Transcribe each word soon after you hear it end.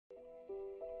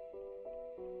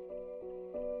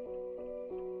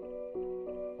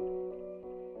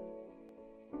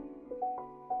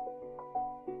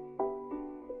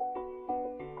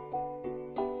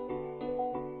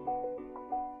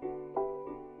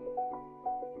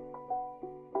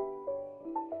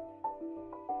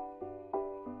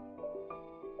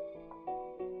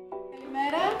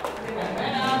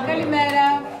Kalimera.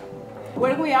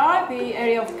 Where we are, the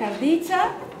area of Καρδίτσα,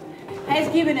 has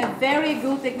given a very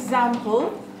good example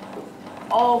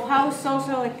of how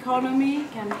social economy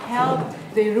can help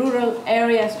the rural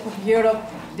areas of Europe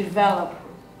develop.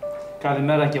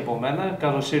 Καλημέρα και από μένα.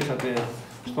 Καλώς ήρθατε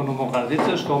στο νομό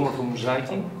Καρδίτσα, στο όμορφο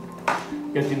μουζάκι,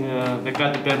 για την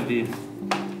 15η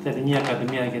Θερινή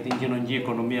Ακαδημία για την Κοινωνική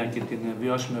Οικονομία και την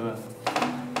βιώσιμη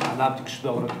ανάπτυξη του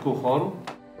αγροτικού χώρου.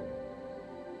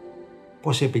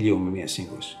 Πώς επιλύουμε μια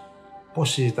σύγκρουση, πώς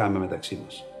συζητάμε μεταξύ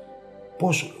μας,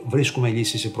 πώς βρίσκουμε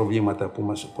λύσεις σε προβλήματα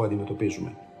που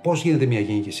αντιμετωπίζουμε, πώς γίνεται μια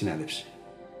γενική συνέλευση.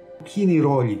 Ποιοι είναι οι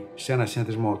ρόλοι σε ένα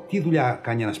συνεταιρισμό, τι δουλειά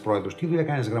κάνει ένας πρόεδρος, τι δουλειά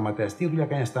κάνει ένας γραμματέας, τι δουλειά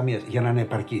κάνει ένας ταμείας για να είναι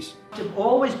επαρκής.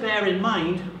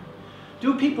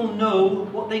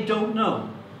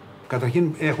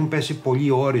 Καταρχήν έχουν πέσει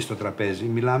πολλοί όροι στο τραπέζι,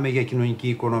 μιλάμε για κοινωνική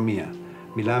οικονομία,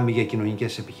 μιλάμε για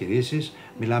κοινωνικές επιχειρήσεις,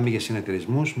 μιλάμε για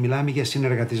συνεταιρισμούς, μιλάμε για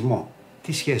συνεργατισμό.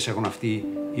 Τι σχέση έχουν αυτοί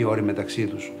οι όροι μεταξύ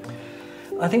τους?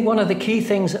 I think one of the key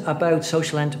things about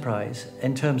social enterprise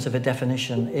in terms of a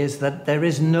definition is that there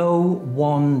is no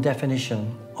one definition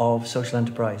of social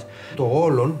enterprise. Το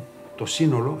όλον, το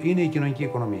σύνολο, είναι η κοινωνική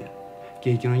οικονομία. Και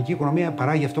η κοινωνική οικονομία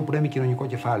παράγει αυτό που λέμε κοινωνικό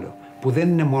κεφάλαιο, που δεν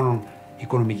είναι μόνο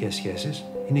οικονομικές σχέσεις,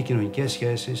 είναι κοινωνικές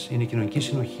σχέσεις, είναι κοινωνική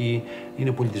συνοχή,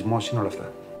 είναι πολιτισμός, είναι όλα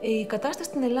αυτά. Η κατάσταση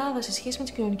στην Ελλάδα σε σχέση με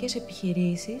τις κοινωνικές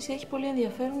επιχειρήσεις έχει πολύ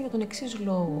ενδιαφέρον για τον εξής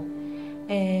λόγο.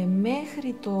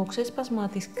 Μέχρι το ξέσπασμα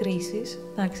της κρίσης,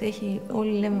 εντάξει,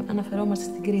 όλοι αναφερόμαστε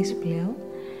στην κρίση πλέον,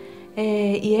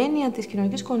 η έννοια της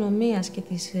κοινωνικής οικονομίας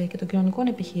και των κοινωνικών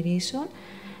επιχειρήσεων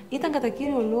ήταν κατά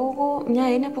κύριο λόγο μια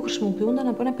έννοια που χρησιμοποιούνταν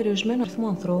από ένα περιορισμένο αριθμό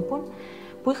ανθρώπων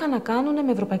που είχαν να κάνουν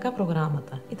με ευρωπαϊκά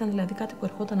προγράμματα. Ήταν δηλαδή κάτι που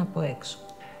ερχόταν από έξω.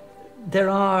 There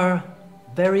are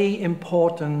very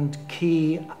important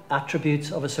key attributes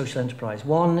of a social enterprise.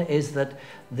 One is that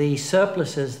the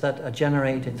surpluses that are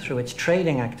generated through its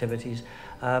trading activities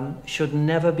should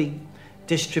never be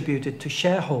distributed to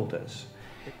shareholders.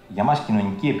 Για μας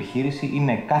κοινωνική επιχείρηση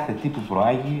είναι κάθε τι που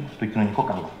προάγει το κοινωνικό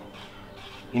καλό.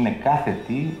 Είναι κάθε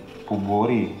τι που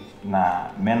μπορεί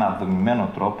με ένα δομημένο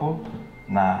τρόπο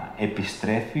να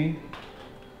επιστρέφει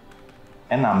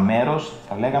ένα μέρος,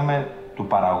 θα λέγαμε, του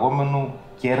παραγόμενου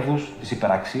κέρδους, της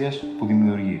υπεραξίας που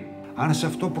δημιουργεί. Αν σε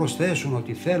αυτό προσθέσουν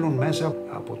ότι θέλουν μέσα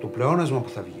από το πλεόνασμα που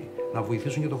θα βγει να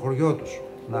βοηθήσουν και το χωριό τους,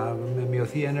 να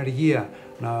μειωθεί η ανεργία,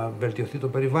 να βελτιωθεί το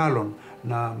περιβάλλον,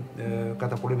 να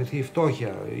καταπολεμηθεί η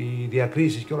φτώχεια, οι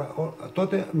διακρίσεις και όλα,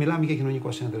 τότε μιλάμε για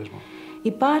κοινωνικό συνεταιρισμό.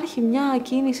 Υπάρχει μια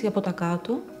κίνηση από τα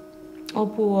κάτω,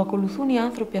 όπου ακολουθούν οι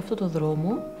άνθρωποι αυτό το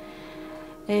δρόμο.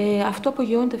 Αυτό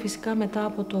απογειώνεται φυσικά μετά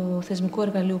από το θεσμικό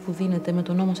εργαλείο που δίνεται με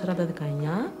τον νόμο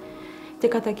 4019 και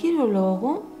κατά κύριο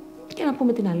λόγο, και να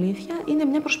πούμε την αλήθεια, είναι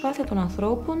μια προσπάθεια των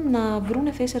ανθρώπων να βρουν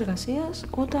θέσεις εργασίας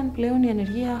όταν πλέον η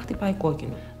ανεργία χτυπάει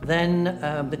κόκκινο. Then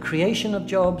the creation of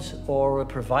jobs or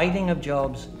providing of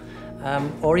jobs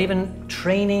or even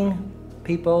training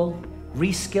people,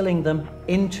 reskilling them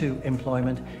into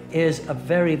employment is a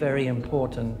very, very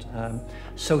important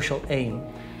social aim.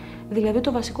 Δηλαδή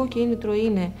το βασικό κίνητρο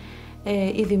είναι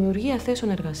η δημιουργία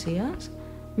θέσεων εργασίας,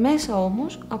 μέσα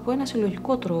όμως από ένα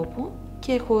συλλογικό τρόπο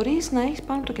και χωρίς να έχεις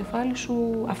πάνω το κεφάλι σου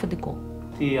αφεντικό.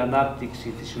 Η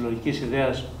ανάπτυξη της συλλογικής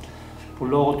ιδέας που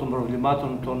λόγω των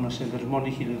προβλημάτων των συνεταιρισμών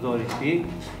είχε λιδωρηθεί,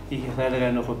 είχε θα έλεγα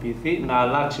ενοχοποιηθεί, να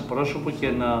αλλάξει πρόσωπο και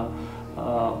να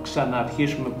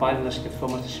ξαναρχίσουμε πάλι να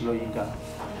σκεφτόμαστε συλλογικά.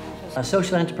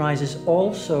 Social enterprises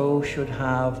also should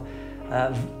have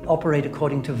operate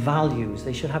according to values.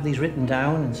 They should have these written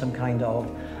down in some kind of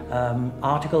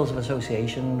articles of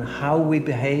association, how we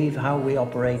behave, how we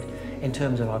operate in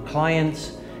terms of our clients,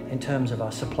 in terms of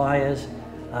our suppliers,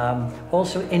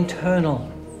 also internal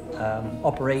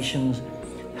operations,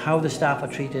 how the staff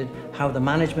are treated, how the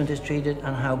management is treated,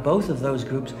 and how both of those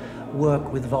groups work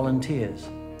with volunteers.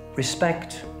 Respect,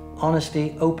 honesty,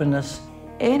 openness.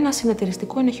 Ένα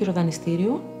συνεταιριστικό είναι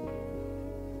χειροδανιστήριο.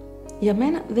 Για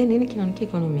μένα δεν είναι κοινωνική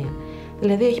οικονομία.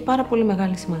 Δηλαδή έχει πάρα πολύ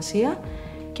μεγάλη σημασία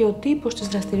και ο τύπος της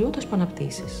δραστηριότητας που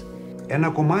αναπτύσσεις. Ένα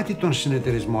κομμάτι των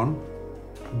συνεταιρισμών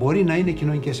μπορεί να είναι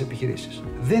κοινωνικές επιχειρήσεις.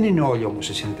 Δεν είναι όλοι όμως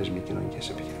οι συνεταιρισμοί κοινωνικές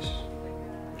επιχειρήσεις.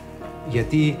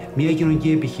 Γιατί μια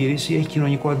κοινωνική επιχείρηση έχει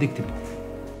κοινωνικό αντίκτυπο.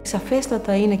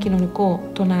 Σαφέστατα είναι κοινωνικό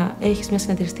το να έχεις μια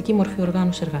συνεταιριστική μορφή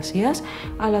οργάνωσης εργασίας,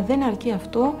 αλλά δεν αρκεί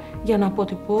αυτό για να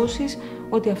αποτυπώσεις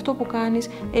ότι αυτό που κάνεις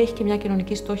έχει και μια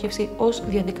κοινωνική στόχευση ως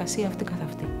διαδικασία αυτή καθ'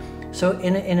 αυτή. So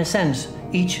in a sense,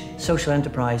 each social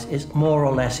enterprise is more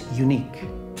or less unique.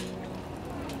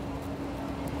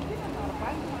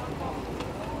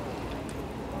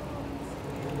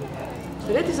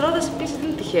 Η ιστορία της Ρόδας επίσης δεν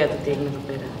είναι τυχαία το τι έγινε εδώ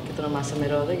πέρα και το ονομάσαμε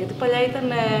Ρόδα, γιατί παλιά ήταν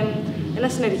ένα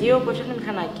συνεργείο που έφτιαχνε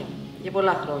μηχανάκια. για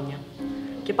πολλά χρόνια.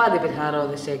 Και πάντα υπήρχαν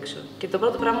ρόδες έξω. Και το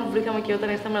πρώτο πράγμα που βρήκαμε και όταν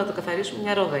ήρθαμε να το καθαρίσουμε,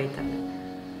 μια ρόδα ήταν.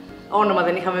 Όνομα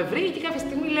δεν είχαμε βρει και κάποια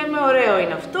στιγμή λέμε: ωραίο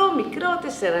είναι αυτό, μικρό, 4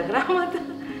 γράμματα.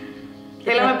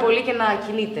 Θέλαμε πολύ και να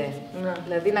κινείται. Ναι.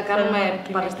 Δηλαδή να κάνουμε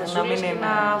παραστασούλες και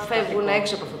να φεύγουν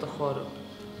έξω από αυτό το χώρο.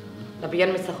 Να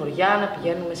πηγαίνουμε στα χωριά, να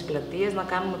πηγαίνουμε στις πλατείες, να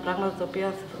κάνουμε πράγματα τα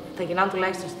οποία θα γινάνε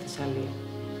τουλάχιστον στη Θεσσαλία.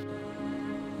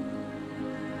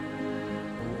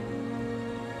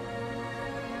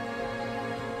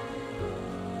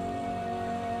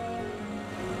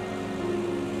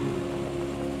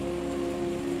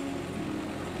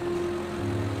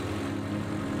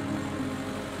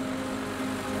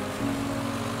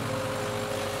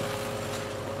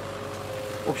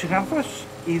 Ο ψυχανθός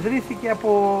ιδρύθηκε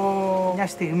από μια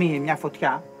στιγμή, μια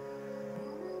φωτιά.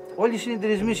 Όλοι οι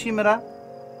συνεταιρισμοί σήμερα,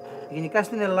 γενικά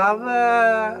στην Ελλάδα,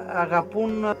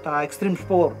 αγαπούν τα extreme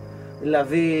sport,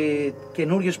 δηλαδή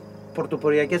καινούργιες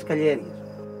πρωτοποριακές καλλιέργειες.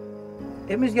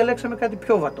 Εμείς διαλέξαμε κάτι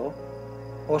πιο βατό,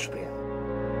 όσπρια.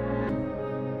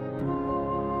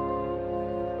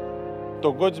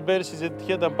 Το κότσμπερ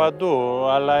συζητιέται παντού,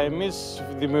 αλλά εμείς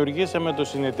δημιουργήσαμε το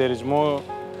συνεταιρισμό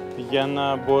για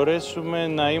να μπορέσουμε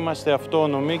να είμαστε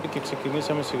αυτόνομοι και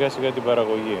ξεκινήσαμε σιγά σιγά την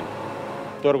παραγωγή.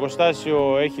 Το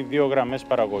εργοστάσιο έχει 2 γραμμές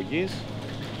παραγωγής.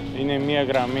 Είναι μία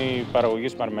γραμμή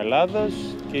παραγωγής μαρμελάδας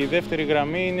και η δεύτερη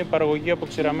γραμμή είναι παραγωγή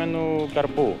αποξηραμένου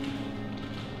καρπού.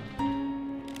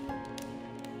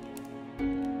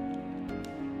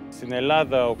 Στην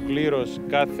Ελλάδα ο κλήρος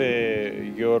κάθε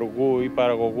γεωργού ή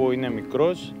παραγωγού είναι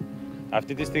μικρός.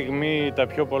 Αυτή τη στιγμή τα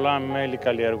πιο πολλά μέλη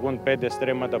καλλιεργούν 5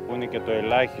 στρέμματα που είναι και το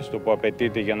ελάχιστο που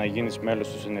απαιτείται για να γίνεις μέλος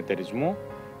του συνεταιρισμού.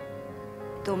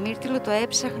 Το μύρτιλο το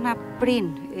έψαχνα πριν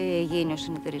γίνει ο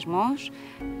συνεταιρισμός.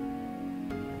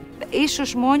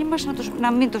 Ίσως μόνοι μας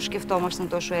να μην το σκεφτόμασταν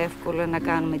τόσο εύκολο να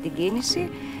κάνουμε την κίνηση.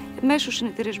 Μέσω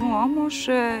συνεταιρισμού όμως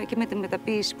και με τη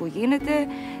μεταποίηση που γίνεται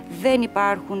δεν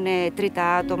υπάρχουν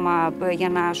τρίτα άτομα για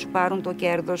να σου πάρουν το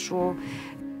κέρδος σου.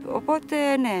 Οπότε,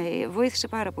 ναι, βοήθησε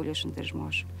πάρα πολύ ο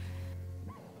συνεταιρισμός.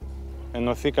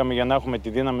 Ενωθήκαμε για να έχουμε τη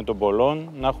δύναμη των πολλών,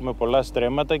 να έχουμε πολλά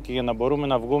στρέμματα και για να μπορούμε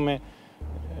να βγούμε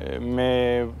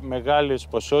με μεγάλες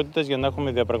ποσότητες για να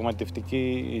έχουμε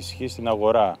διαπραγματευτική ισχύ στην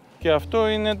αγορά. Και αυτό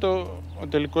είναι ο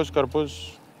τελικός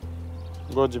καρπός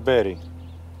goji-berry.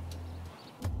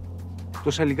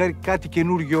 Το σαλιγκάρι κάτι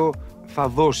καινούργιο θα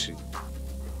δώσει.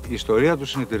 Η ιστορία του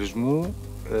συνεταιρισμού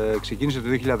ξεκίνησε το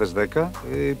 2010.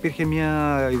 Υπήρχε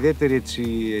μια ιδιαίτερη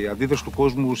αντίδραση του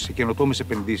κόσμου σε καινοτόμες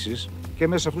επενδύσεις και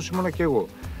μέσα σε αυτούς ήμουνα και εγώ.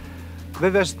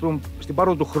 Βέβαια, στην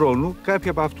πάροδο του χρόνου, κάποιοι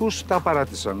από αυτούς τα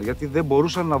παράτησαν γιατί δεν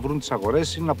μπορούσαν να βρουν τις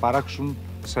αγορές ή να παράξουν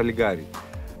σαλιγκάρι.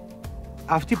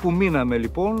 Αυτοί που μείναμε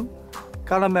λοιπόν,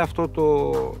 κάναμε αυτό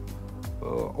το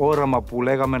όραμα που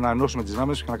λέγαμε να ενώσουμε τις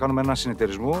δυνάμεις και να κάνουμε ένα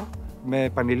συνεταιρισμό με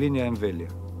πανελλήνια εμβέλεια.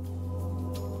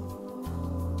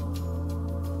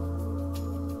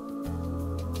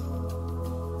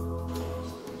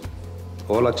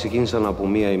 Όλα ξεκίνησαν από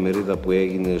μια ημερίδα που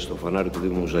έγινε στο φανάρι του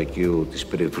Δήμου Ζακίου της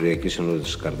Περιφερειακής Ενότητας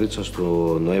της Καρδίτσας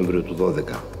το Νοέμβριο του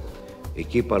 2012.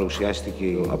 Εκεί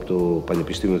παρουσιάστηκε από το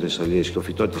Πανεπιστήμιο Θεσσαλίας το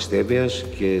φυτό της στέβιας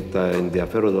και τα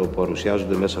ενδιαφέροντα που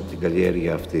παρουσιάζονται μέσα από την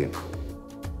καλλιέργεια αυτή.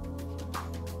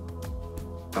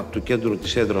 Από το κέντρο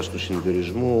της έδρας του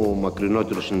συνεταιρισμού, ο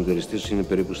μακρινότερος συνεταιριστής είναι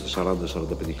περίπου στα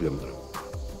 40-45 χιλιόμετρα.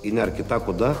 Είναι αρκετά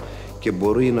κοντά και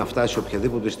μπορεί να φτάσει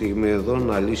οποιαδήποτε στιγμή εδώ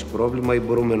να λύσει πρόβλημα ή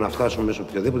μπορούμε να φτάσουμε μέσα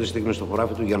οποιαδήποτε στιγμή στο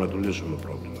χωράφι του για να του λύσουμε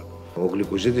πρόβλημα. Ο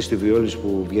γλυκοζήτης στη βιόλης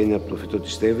που βγαίνει από το φυτό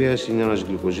της στέβιας είναι ένας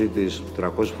γλυκοζήτης 300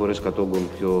 φορές κατόγκον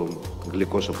πιο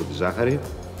γλυκός από τη ζάχαρη.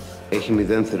 Έχει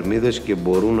 0 θερμίδες και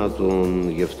μπορούν να τον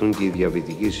γευτούν και οι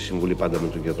διαβητικοί στη συμβουλή πάντα με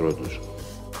τον γιατρό τους.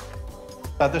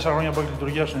 Τα 4 χρόνια που έχει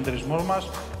λειτουργία ο συνεταιρισμός μας,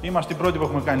 είμαστε οι πρώτοι που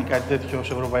έχουμε κάνει κάτι τέτοιο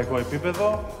σε ευρωπαϊκό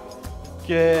επίπεδο.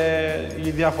 Και η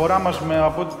διαφορά μας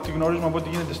από ό,τι γνωρίζουμε από ό,τι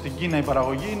γίνεται στην Κίνα η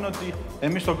παραγωγή είναι ότι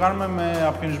εμείς το κάνουμε με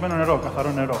απιονισμένο νερό,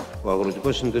 καθαρό νερό. Ο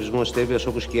αγροτικός συνεταιρισμός στέβιας,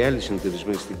 όπως και οι άλλοι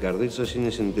συνεταιρισμοί στην Καρδίτσα, είναι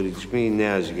συνεταιρισμοί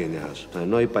νέας γενιάς.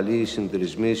 Ενώ οι παλιοί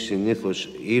συνεταιρισμοί συνήθως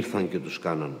ήρθαν και τους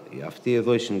κάναν. Αυτοί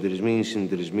εδώ οι συνεταιρισμοί είναι οι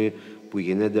συνεταιρισμοί που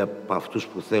γεννιούνται από αυτούς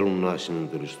που θέλουν να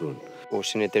συνεταιριστούν. Ο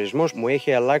συνεταιρισμός μου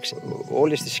έχει αλλάξει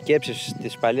όλες τις σκέψεις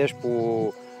τις παλιές που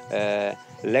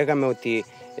λέγαμε ότι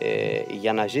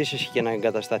για να ζήσεις και να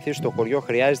εγκατασταθείς στο χωριό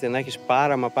χρειάζεται να έχεις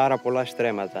πάρα πολλά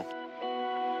στρέμματα.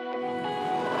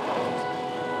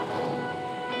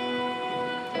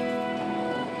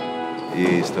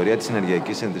 Η ιστορία της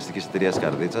Ενεργειακής Συνεταιριστικής Εταιρείας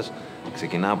Καρδίτσας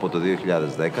ξεκινά από το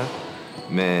 2010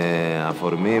 με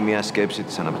αφορμή μια σκέψη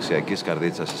της αναπτυξιακής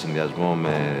Καρδίτσας σε συνδυασμό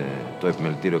με το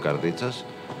επιμελητήριο Καρδίτσας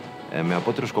με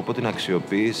απότερο σκοπό την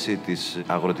αξιοποίηση της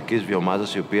αγροτικής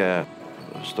βιομάζας η οποία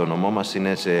στο νομό μας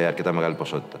είναι σε αρκετά μεγάλη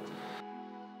ποσότητα.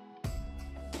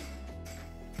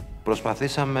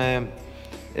 Προσπαθήσαμε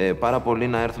πάρα πολύ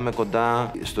να έρθουμε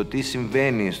κοντά στο τι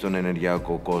συμβαίνει στον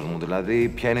ενεργειακό κόσμο, δηλαδή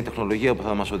ποια είναι η τεχνολογία που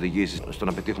θα μας οδηγήσει στο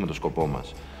να πετύχουμε το σκοπό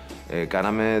μας.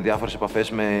 Κάναμε διάφορες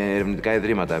επαφές με ερευνητικά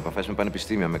ιδρύματα, επαφές με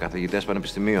πανεπιστήμια, με καθηγητές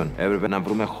πανεπιστημίων. Έπρεπε να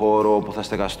βρούμε χώρο που θα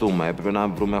στεγαστούμε, έπρεπε να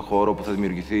βρούμε χώρο που θα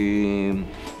δημιουργηθεί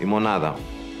η μονάδα.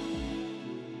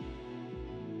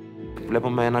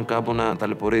 Βλέπουμε έναν κάμπο να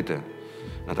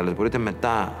ταλαιπωρείται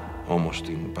μετά όμως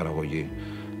την παραγωγή.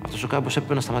 Αυτός ο κάμπος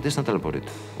έπρεπε να σταματήσει να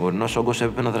ταλαιπωρείται. Ο ορεινός όγκος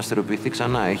έπρεπε να δραστηριοποιηθεί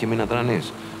ξανά, είχε μείνει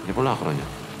αδρανής για πολλά χρόνια.